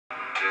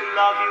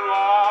love you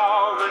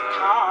all the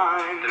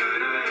time.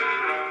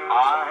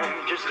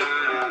 I'm just a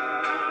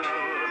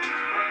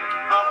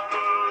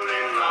fool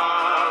in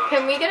love.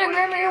 Can we get a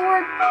Grammy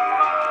Award?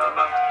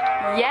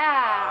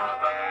 Yeah.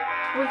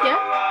 We can?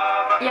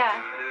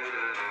 Yeah.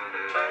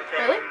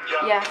 Really?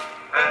 Yeah.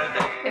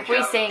 If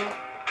we sing.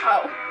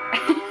 Oh.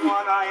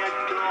 One I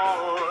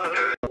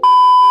adore.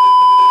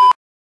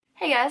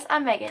 Hey guys,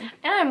 I'm Megan.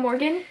 And I'm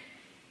Morgan.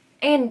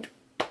 And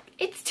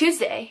it's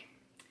Tuesday.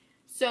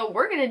 So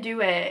we're gonna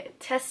do a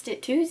Test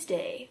It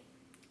Tuesday.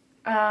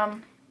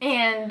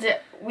 And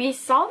we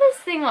saw this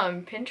thing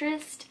on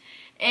Pinterest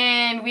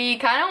and we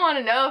kind of want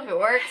to know if it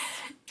works.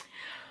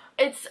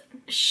 It's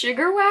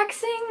sugar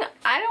waxing.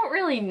 I don't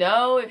really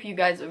know if you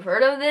guys have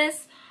heard of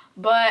this,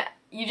 but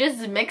you just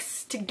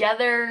mix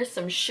together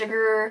some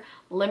sugar,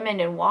 lemon,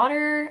 and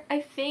water,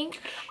 I think.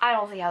 I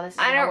don't see how this is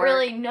I gonna don't work.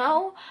 really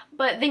know,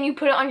 but then you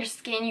put it on your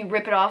skin, you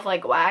rip it off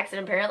like wax,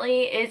 and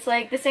apparently it's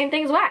like the same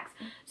thing as wax.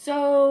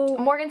 So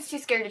Morgan's too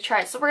scared to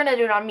try it, so we're gonna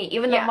do it on me.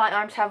 Even though my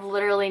arms have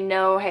literally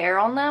no hair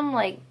on them,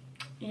 like,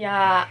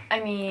 yeah, I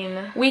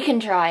mean, we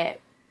can try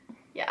it.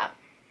 yeah.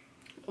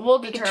 We'll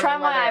determine Try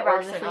my whether it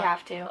eyebrows works if or we not.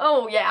 have to.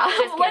 Oh yeah,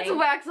 Just let's kidding.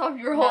 wax off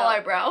your whole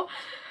eyebrow.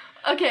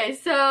 Okay,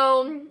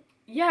 so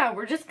yeah,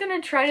 we're just gonna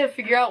try to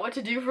figure out what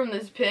to do from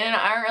this pin.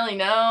 I don't really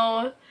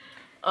know.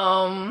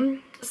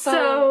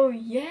 So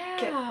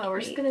yeah,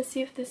 we're just gonna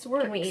see if this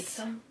works. Can we eat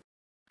some?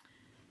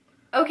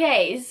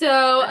 Okay,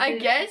 so I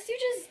guess you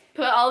just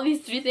put all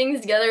these three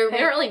things together. We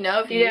don't really know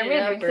if you Yeah, need we're it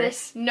gonna up drink or...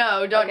 this.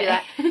 No, don't do Okay.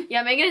 that.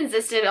 Yeah, Megan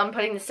insisted on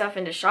putting the stuff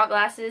into shot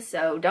glasses,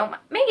 so don't...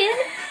 Megan!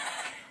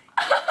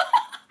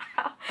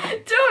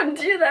 Don't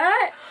do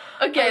that!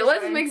 Okay, I'm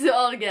let's sorry. mix it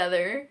all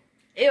together.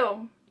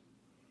 Ew.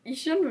 You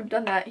shouldn't have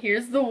done that.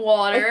 Here's the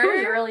water. It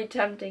was really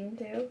tempting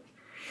too.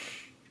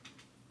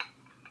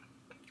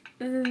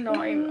 This is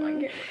not even on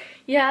camera.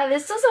 Yeah,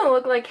 this doesn't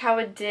look like how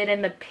it did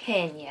in the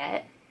pin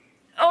yet.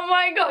 Oh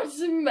my gosh,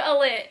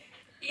 smell it!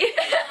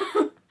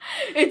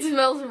 It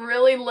smells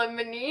really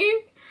lemony.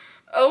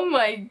 Oh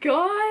my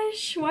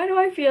gosh, why do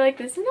I feel like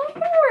this is not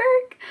gonna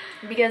work?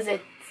 Because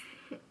it's...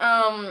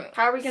 How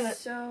are we gonna...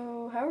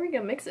 So, how are we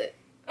gonna mix it?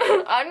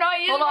 I'm not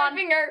using Hold my on.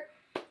 finger.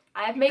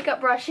 I have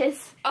makeup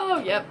brushes. Oh,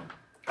 yep.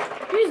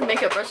 We use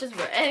makeup brushes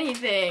for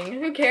anything.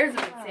 Who cares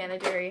if it's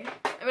sanitary?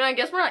 I mean, I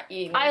guess we're not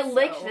eating I this,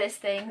 licked so. this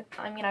thing.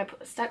 I mean, I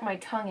stuck my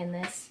tongue in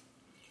this.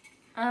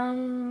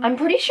 I'm I'm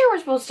pretty sure we're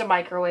supposed to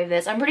microwave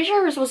this. I'm pretty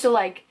sure we're supposed to,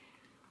 like,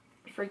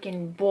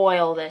 freaking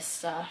boil this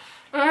stuff.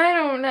 I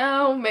don't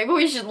know. Maybe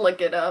we should look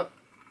it up.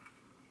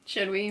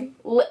 Should we?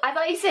 I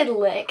thought you said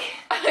lick.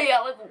 Yeah,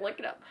 let's look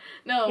it up.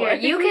 No, Here, I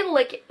think you we- can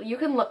lick it. You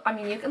can look. I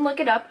mean, you can look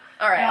it up.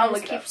 All right, and I'll I'll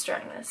look just it keep up.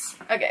 stirring this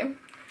Okay.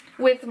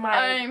 with my.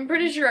 I'm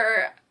pretty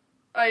sure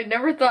I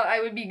never thought I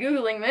would be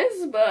Googling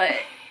this, but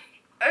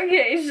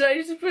okay, should I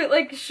just put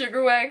like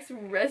sugar wax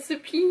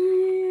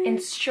recipe?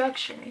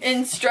 Instructions.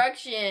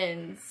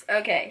 Instructions.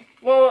 Okay.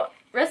 Well,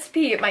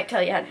 recipe, it might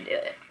tell you how to do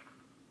it.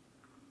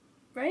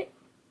 Right?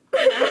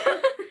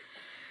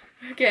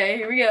 Okay,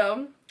 here we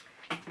go.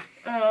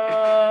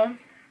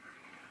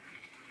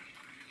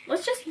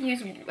 Let's just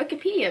use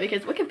Wikipedia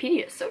because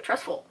Wikipedia is so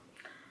trustful.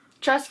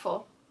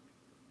 Trustful.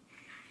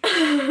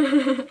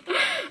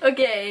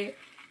 Okay.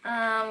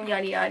 Yada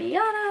yada yada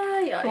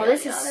yada. Well,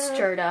 this is yada.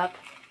 stirred up.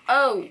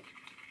 Oh, it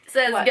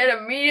says What? get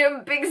a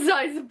medium big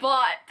size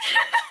pot.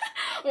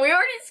 We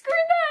already screwed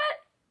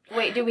that.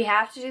 Wait, do we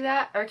have to do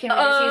that, or can we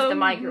just use the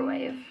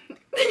microwave?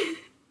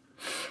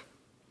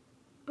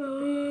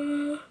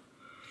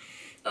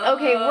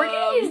 Okay, we're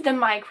gonna use the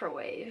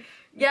microwave.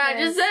 Yeah, it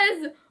just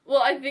says.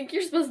 Well, I think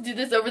you're supposed to do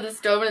this over the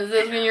stove, and it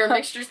says when your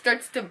mixture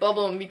starts to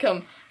bubble and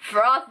become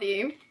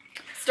frothy,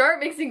 start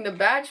mixing the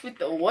batch with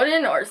the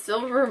wooden or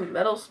silver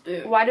metal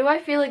spoon. Why do I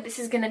feel like this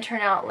is gonna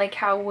turn out like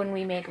how when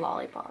we make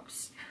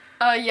lollipops?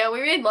 Yeah, we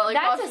made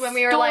lollipops That's a when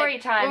we were story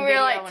like time when we were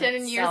like video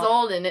in 10 years itself.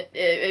 old, and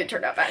it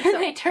turned out bad. So.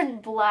 They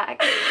turned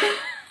black.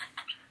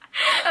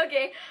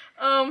 Okay,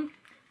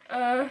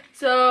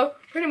 so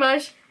pretty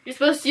much you're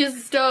supposed to use the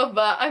stove,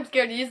 but I'm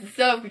scared to use the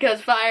stove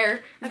because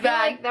fire I is feel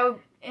bad. like that would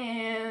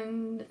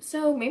And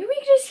so maybe we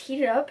could just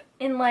heat it up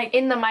in like,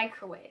 in the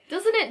microwave.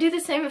 doesn't it do the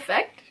same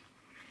effect?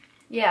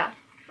 Yeah.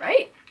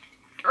 Right?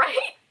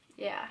 Right?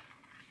 Yeah.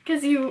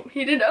 Because you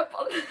heat it up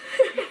on the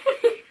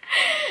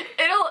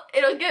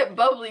it'll get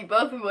bubbly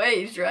both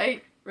ways,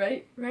 right?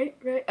 Right?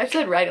 I've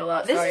said right a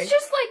lot, This sorry. is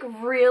just like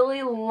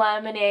really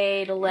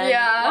lemonade,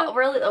 Yeah. well,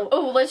 really.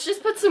 Oh, let's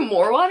just put some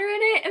more water in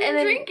it and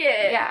then drink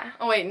it. Yeah.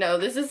 Oh wait, no,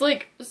 this is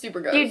like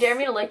super gross. Do you dare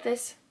me to lick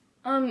this?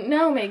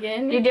 No,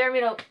 Megan. Do you dare me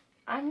to?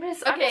 I'm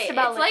just Okay,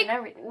 about it's licking like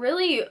everything.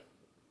 really,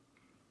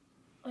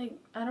 like,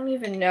 I don't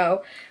even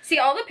know. See,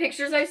 all the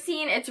pictures I've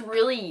seen, it's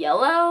really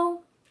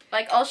yellow.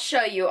 Like, I'll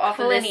show you off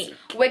of this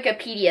Plenty.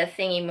 Wikipedia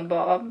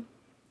thingy-mabob.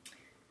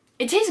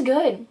 It tastes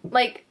good.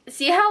 Like,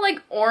 see how,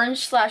 like,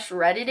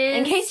 orange/red it is?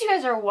 In case you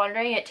guys are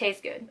wondering, it tastes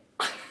good.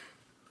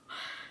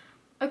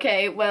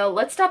 Okay, well,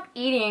 let's stop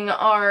eating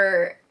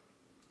our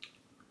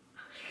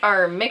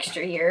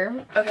mixture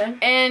here. Okay.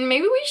 And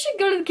maybe we should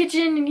go to the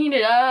kitchen and heat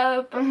it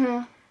up.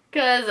 Mm-hmm.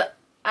 Because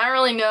I don't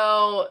really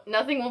know.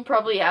 Nothing will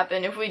probably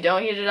happen if we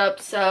don't heat it up,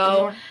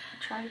 so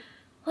Try.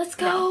 let's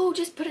go.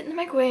 Just put it in the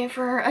microwave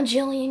for a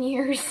jillion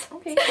years.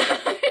 Okay.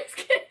 Just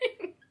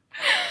kidding.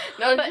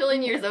 Not a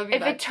jillion years, that would be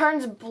If bad. it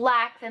turns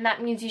black, then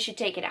that means you should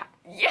take it out.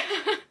 Yeah.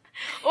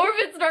 Or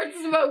if it starts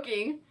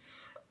smoking.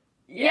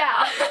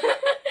 Yeah.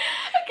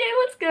 Okay,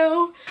 let's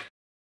go.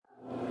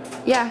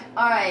 Yeah.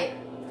 Alright.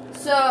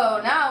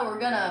 So now we're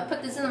gonna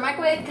put this in the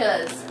microwave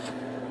because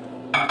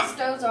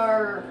stoves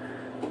are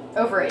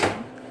overrated.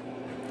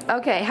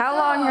 Okay, how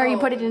long are you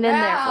putting it in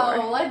there for?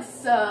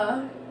 Let's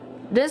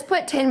Just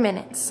put 10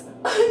 minutes.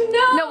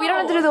 No! No, we don't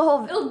have to do the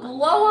whole... It'll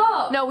blow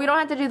up! No, we don't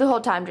have to do the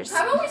whole time, just...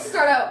 How about we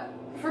start out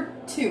for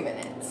 2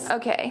 minutes?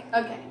 Okay.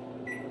 Okay.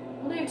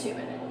 We'll do 2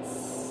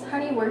 minutes. How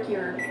do you work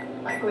your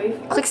microwave?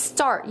 Click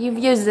start. You've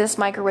used this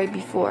microwave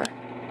before.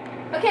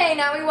 Okay,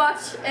 now we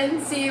watch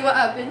and see what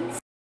happens.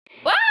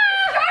 Wow!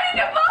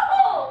 Starting to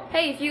bubble!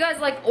 Hey, if you guys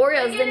like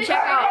Oreos, then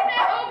check out Starting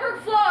to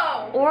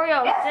overflow!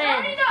 Oreo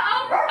Starting Thin. to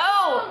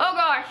overflow! Oh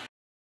gosh.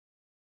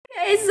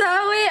 Okay,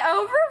 so it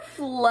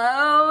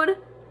overflowed.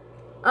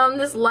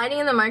 This lighting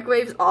in the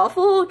microwave is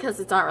awful because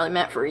it's not really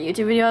meant for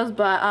YouTube videos,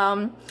 but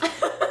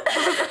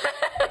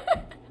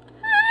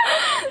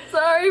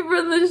sorry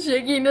for the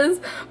shakiness,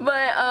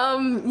 but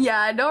yeah,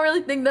 I don't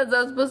really think that's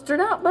how it's supposed to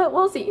turn out, but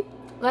we'll see.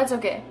 That's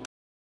okay.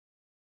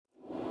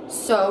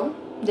 So,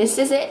 this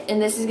is it,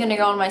 and this is gonna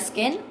go on my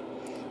skin,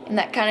 and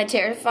that kind of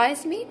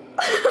terrifies me.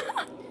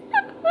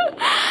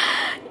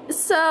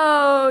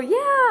 So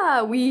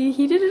yeah, we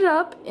heated it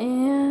up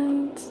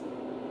and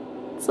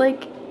it's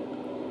like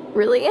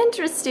really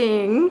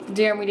interesting.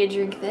 Dare me to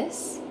drink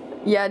this?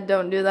 Yeah,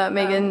 don't do that,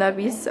 Megan. That'd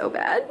be so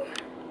bad.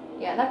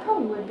 Yeah, that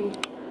probably would be.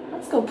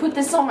 Let's go put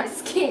this on my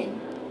skin.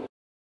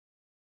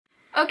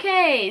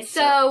 Okay,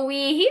 so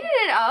we heated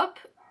it up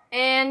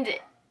and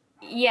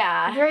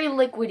yeah. Very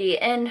liquidy,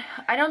 and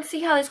I don't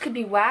see how this could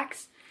be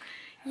wax.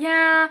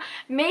 Yeah,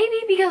 maybe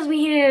because we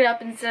heated it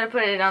up instead of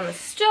putting it on the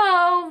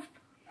stove.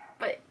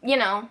 But, you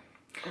know.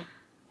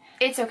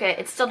 It's okay.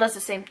 It still does the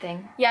same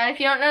thing. Yeah, and if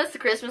you don't notice the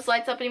Christmas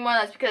lights up anymore,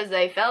 that's because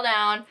they fell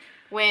down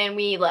when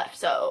we left,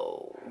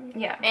 so.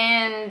 Yeah.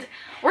 And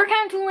we're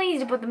kind of too lazy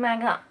to put them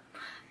back up.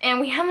 And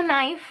we have a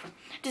knife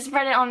to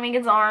spread it on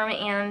Megan's arm,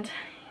 and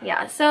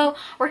yeah. So,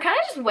 we're kind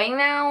of just waiting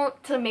now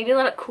to maybe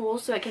let it cool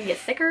so it can get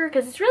thicker,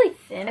 because it's really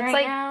thin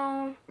right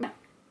now.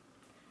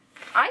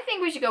 I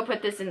think we should go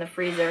put this in the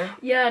freezer.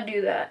 Yeah,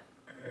 do that.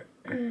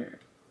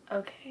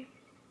 Okay.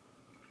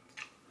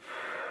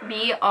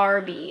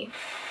 BRB.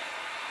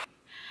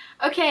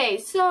 Okay,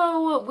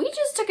 so we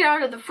just took it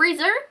out of the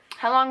freezer.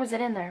 How long was it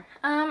in there?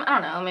 I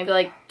don't know, maybe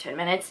like 10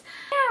 minutes.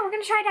 Yeah, we're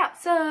gonna try it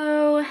out.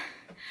 So,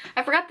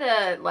 I forgot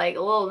the, like,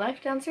 little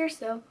knife downstairs,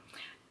 so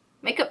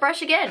makeup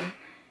brush again.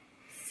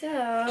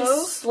 So,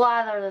 Just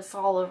slather this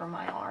all over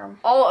my arm.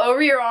 all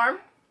over your arm.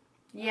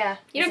 Yeah.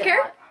 You Is don't it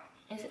care? hot?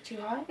 Is it too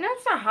hot? No,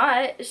 it's not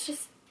hot. It's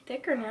just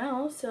thicker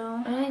now,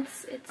 so.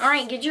 It's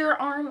Alright, get your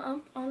arm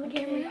up on the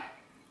camera.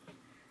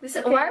 This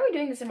is, why are we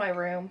doing this in my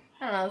room?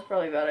 I don't know, it's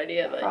probably a bad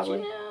idea, but Probably.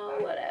 you know,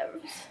 whatever.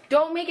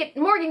 Don't make it,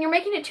 Morgan. You're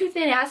making it too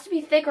thin. It has to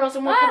be thick, or else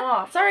it won't come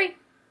off. Sorry.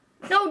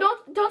 No,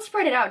 don't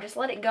spread it out. Just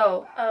let it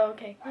go. Oh,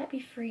 okay. Let it be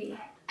free.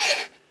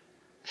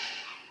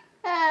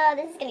 Oh,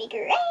 this is gonna be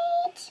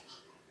great.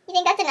 You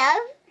think that's enough?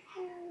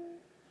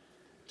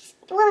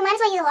 Well, we might as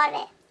well use a lot of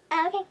it.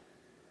 Oh, okay.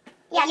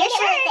 Yeah, make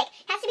it really thick.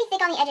 It has to be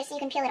thick on the edges so you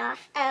can peel it off.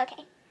 Oh,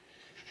 okay.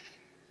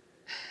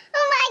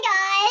 Oh my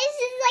gosh,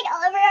 this is like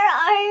all over our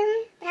arm.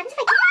 What happens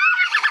if I...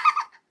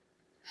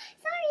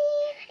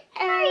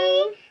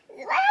 Sorry.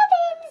 What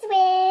happens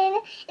when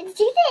it's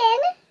too thin?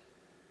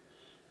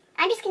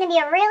 I'm just gonna be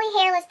a really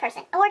hairless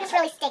person. Or just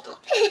really sticky.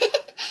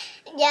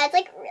 Yeah, it's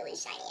like really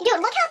shiny. Dude,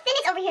 look how thin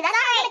it's over here. That's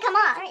not gonna come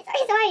off.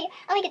 Sorry.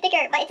 I'll make it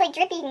thicker, but it's like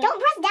dripping. Don't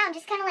press down,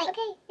 just kind of like,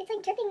 okay, it's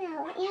like dripping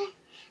now. Yeah.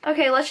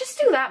 Okay, let's just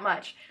do that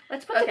much.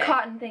 Let's put the Okay.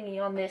 cotton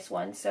thingy on this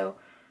one. So,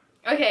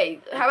 Okay,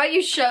 how about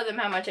you show them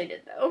how much I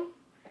did, though?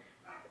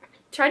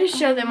 Try to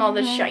show them all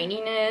the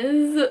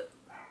shininess.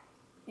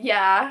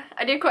 Yeah,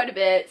 I did quite a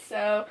bit,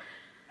 so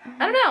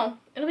I don't know.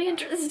 It'll be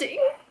interesting.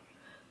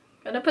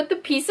 Gonna put the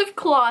piece of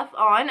cloth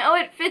on. Oh,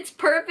 it fits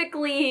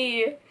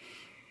perfectly.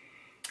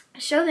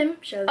 Show them.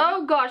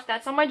 oh gosh,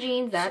 that's on my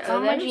jeans. That's Show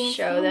on my them, jeans.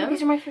 show Oh, them.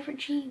 These are my favorite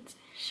jeans.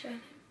 Show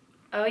them.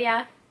 Oh,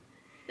 yeah.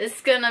 This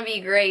is gonna be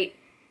great.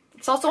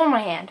 It's also on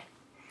my hand.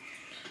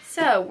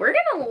 So, we're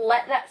gonna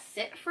let that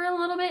sit for a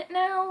little bit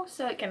now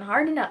so it can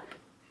harden up.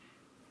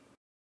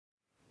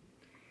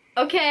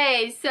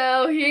 Okay,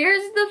 so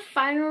here's the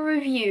final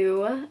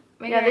review.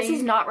 Yeah, this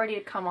is not ready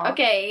to come off.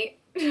 Okay.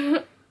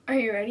 Are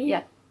you ready?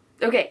 Yeah.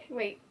 Okay.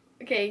 Wait.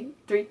 Okay.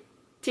 3,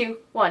 2,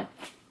 1.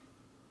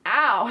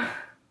 Ow.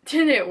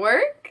 Did it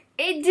work?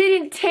 It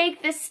didn't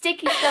take the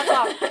sticky stuff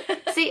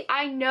off. See,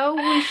 I know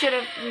we should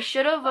have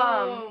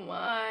oh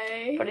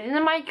my. put it in the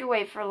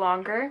microwave for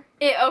longer.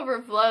 It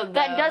overflowed though.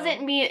 That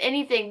doesn't mean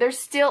anything. There's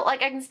still,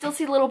 like, I can still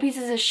see little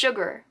pieces of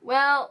sugar.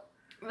 Well,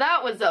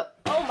 that was a.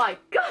 Oh my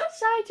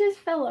gosh, I just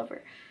fell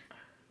over.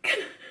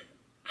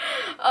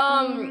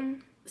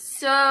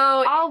 So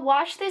I'll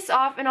wash this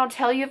off and I'll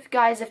tell you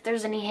guys if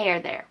there's any hair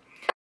there.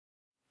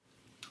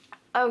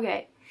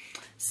 Okay,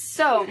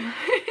 so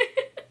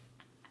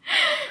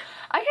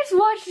I just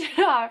washed it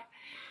off,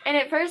 and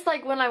at first,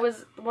 like, when I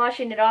was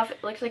washing it off,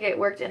 it looks like it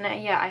worked, and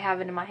yeah, I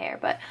have it in my hair,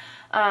 but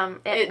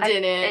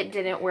it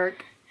didn't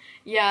work.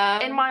 Yeah.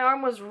 And my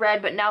arm was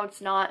red, but now it's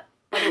not.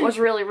 But it was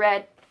really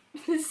red.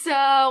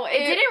 So it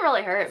didn't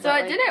really hurt. So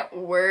it didn't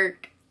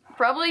work.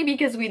 Probably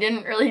because we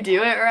didn't really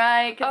do it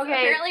right. Okay.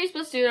 Apparently you're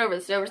supposed to do it over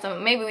the stove or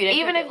something. Maybe we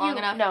didn't cook it long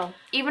enough. No.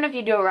 Even if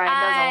you do it right, it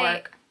doesn't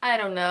work. I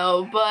don't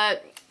know,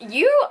 but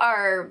you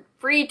are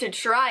free to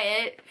try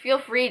it. Feel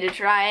free to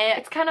try it.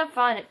 It's kind of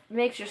fun. It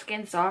makes your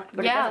skin soft,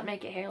 but it doesn't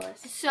make it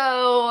hairless.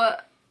 So,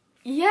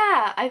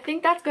 yeah, I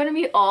think that's going to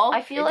be all.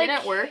 I feel like it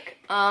didn't work.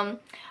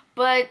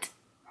 But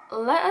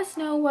let us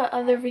know what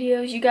other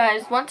videos you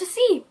guys want to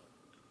see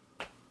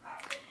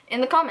in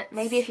the comments.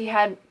 Maybe if you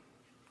had,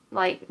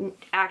 like,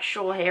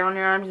 actual hair on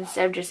your arms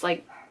instead of just,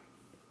 like,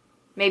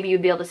 maybe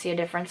you'd be able to see a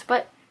difference.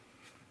 But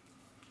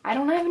I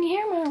don't have any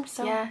hair on my arms,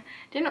 so yeah,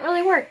 didn't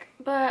really work.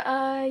 But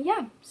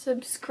yeah,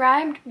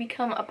 subscribe,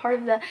 become a part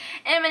of the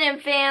M&M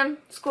fan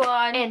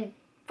squad, and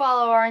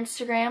follow our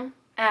Instagram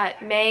at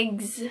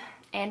Megs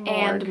and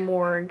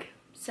Morg.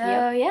 So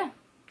Yep. yeah,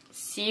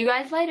 See you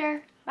guys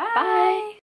later. bye. Bye.